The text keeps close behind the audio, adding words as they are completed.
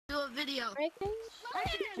video. I'm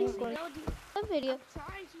going to do a video.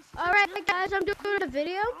 Alright guys, I'm doing a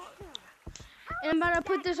video. And I'm about to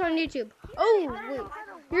put this on YouTube. Oh, wait.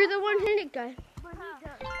 You're the one-handed guy.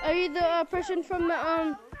 Are you the person from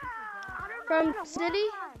the, from city?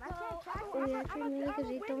 Oh, yeah,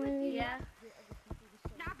 yeah.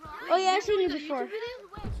 Oh, yeah, I've seen you before.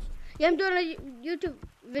 Yeah, I'm doing a YouTube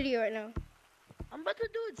video right now. I'm about to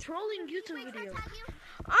do a trolling YouTube video.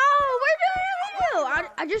 Oh, we're doing a video.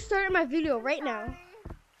 I just started my video right now.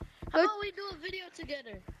 How about we do a video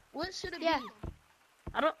together? What should it be?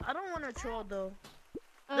 I don't want to troll though.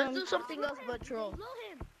 Let's do something else but troll.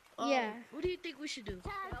 Yeah. What do you think we should do?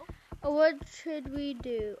 What should we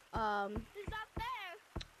do? I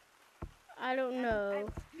don't know.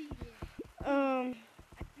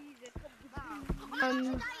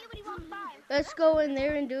 Let's go in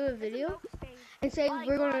there and do a video and say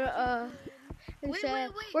we're gonna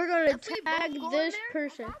we're gonna tag this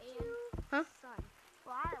person. Huh?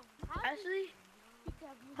 Actually,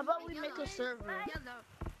 how about we make a server?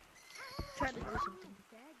 Try to do something.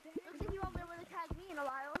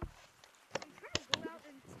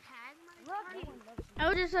 I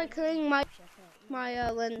was just like cleaning my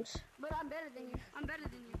lens. But I'm better than you.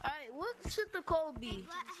 Alright, what should the code be?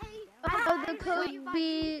 The code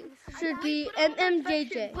should be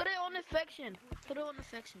MMJJ. Put it on affection.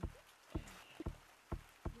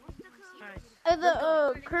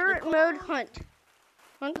 Alright. The current mode hunt.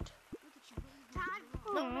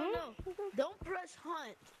 No. Don't press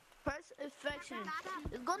hunt. Press affection.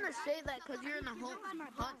 It's gonna say that because you're in a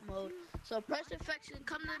hunt mode. So press affection.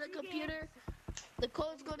 Come to the computer. The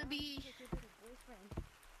code's gonna be.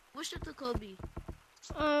 What should the code be?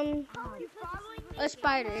 A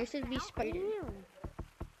spider. It should be spider.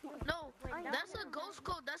 No, that's a ghost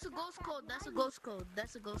code. That's a ghost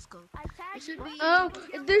code. It should be.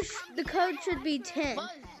 The code should be 10. Buzz.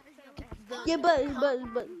 Yeah, Buzz.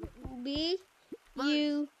 B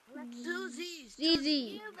U Z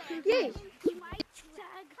Z. Yay.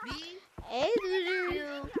 B A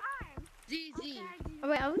U Z Z. Oh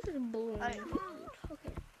wait, I was just blue. Okay.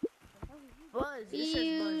 Buzz. It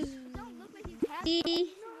says Buzz. D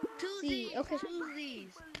Two Z. Z's. Okay. Two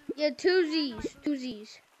Z's. Yeah, two Z's.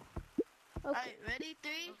 Okay. Alright, ready?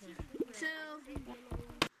 3, 2.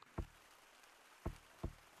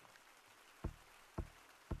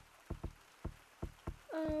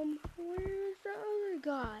 Where's the other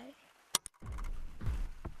guy?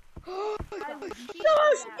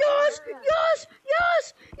 Yes!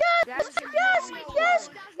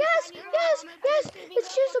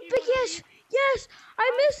 It's just a big yes! Yes!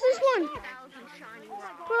 I missed this one!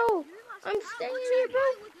 Bro, I'm staying here, bro.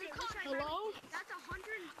 Hello?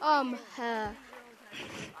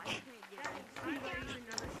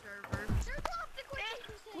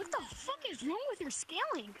 What the fuck is wrong with your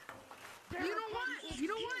scaling? You know what?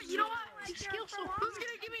 Who's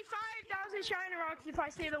gonna give me 5,000 shiny rocks if I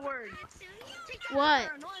say the word? What?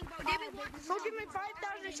 Who'll give me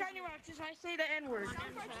 5,000 shiny rocks if I say the N-word?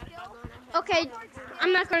 Okay,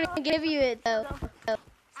 I'm not gonna give you it though.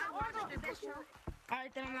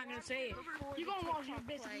 Alright, then I'm not gonna say it. You gonna watch your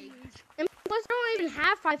business. And plus, I don't even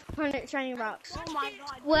have 500 shiny rocks. Oh my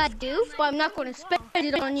god. Well, I do, but I'm not gonna spend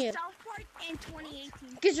it on you. South Park in 2018.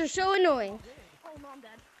 Because you're so annoying. Oh, no, I'm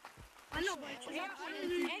dead. I know, but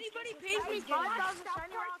Anybody pays me 5,000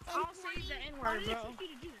 shiny rocks, I'll say the N-word, bro.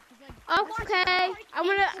 Okay, I'm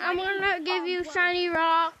gonna give you shiny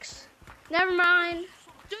rocks. Never mind.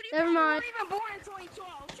 Dude, Never mind. you weren't even born in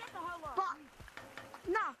 2012. Shut the hell up. Fuck.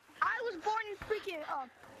 Nah, I was born in freaking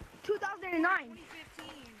 2009.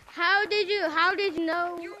 How did you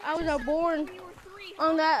know I was born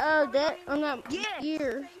on that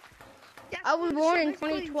year? I was born in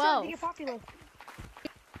 2012.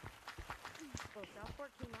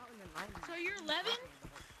 So you're 11?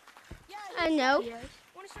 I know.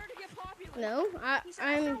 When it started to get popular. No, I I'm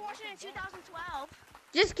started watching it in 2012.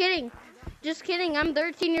 just kidding. I'm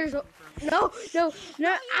 13 years old. No,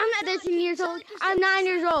 I'm not 13 years old. I'm 9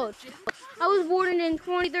 years old. I was born in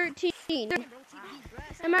 2013.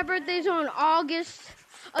 And my birthday's on August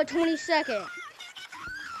 22nd.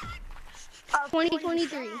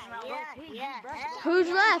 2023. Who's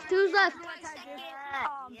left?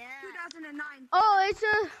 2009. Oh,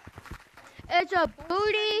 it's a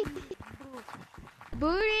booty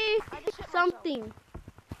something.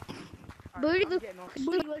 Booty.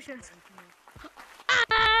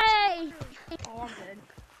 Hey! Oh, I'm dead.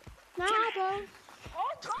 Nah, bro. Oh, I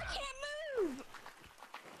can't move!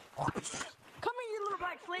 Come here, you little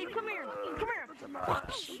black slave. Come here. Come here.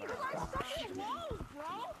 You guys suck at walls,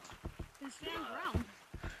 bro. And stand ground.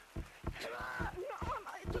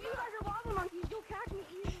 You guys are water monkeys. You'll catch me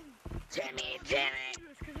easily.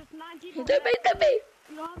 to me.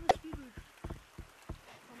 You don't have the speed boost.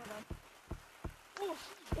 Oh my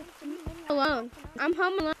god. Alone. I'm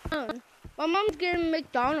home alone. My mom's getting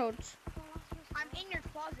McDonald's. I'm in your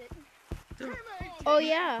closet. Oh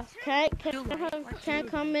yeah. Can I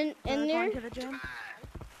come in there? To the gym?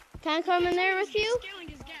 Can I come in there with you? Scaling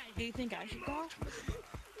is gay. Do you think I should go?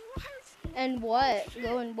 And what?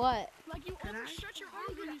 Go and what? Like you overstretch your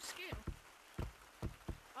arms when you scale.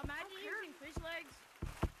 Imagine using fish legs.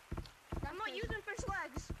 I'm not using fish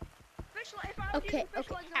legs. If I was Okay, using fish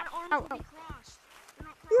okay. legs, my arms Ow, would ow. be crossed. They're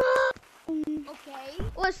not crossed. Okay.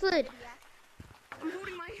 What slid? I'm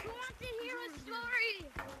holding my. Who wants to hear a story?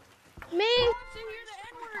 Me? Who wants to hear the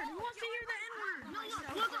N-word? Who wants to hear the N-word?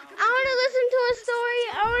 Look. I want to listen to a story.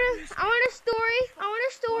 I want a story. I want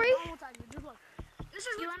a story. This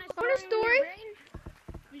is You want I want a story.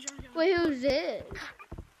 Wait, who's it?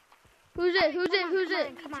 Who's it? Who's it? Who's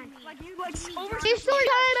it? Come on. like you like over. Hey, story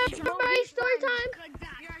time, everybody! Story time. Like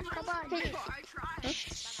that. Come on. I tried.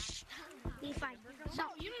 Be fine. So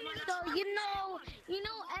you You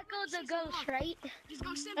know Echo the ghost, right? just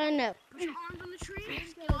go simple. No. Put your arms on the tree.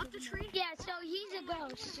 Get off the tree. Yeah, so he's a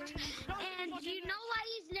ghost. And you know why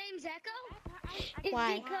his name's Echo? It's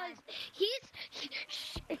Why? because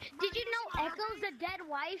did you know Echo's a dead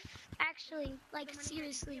wife? Actually, like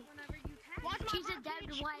seriously. She's a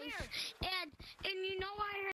dead wife. And you know why her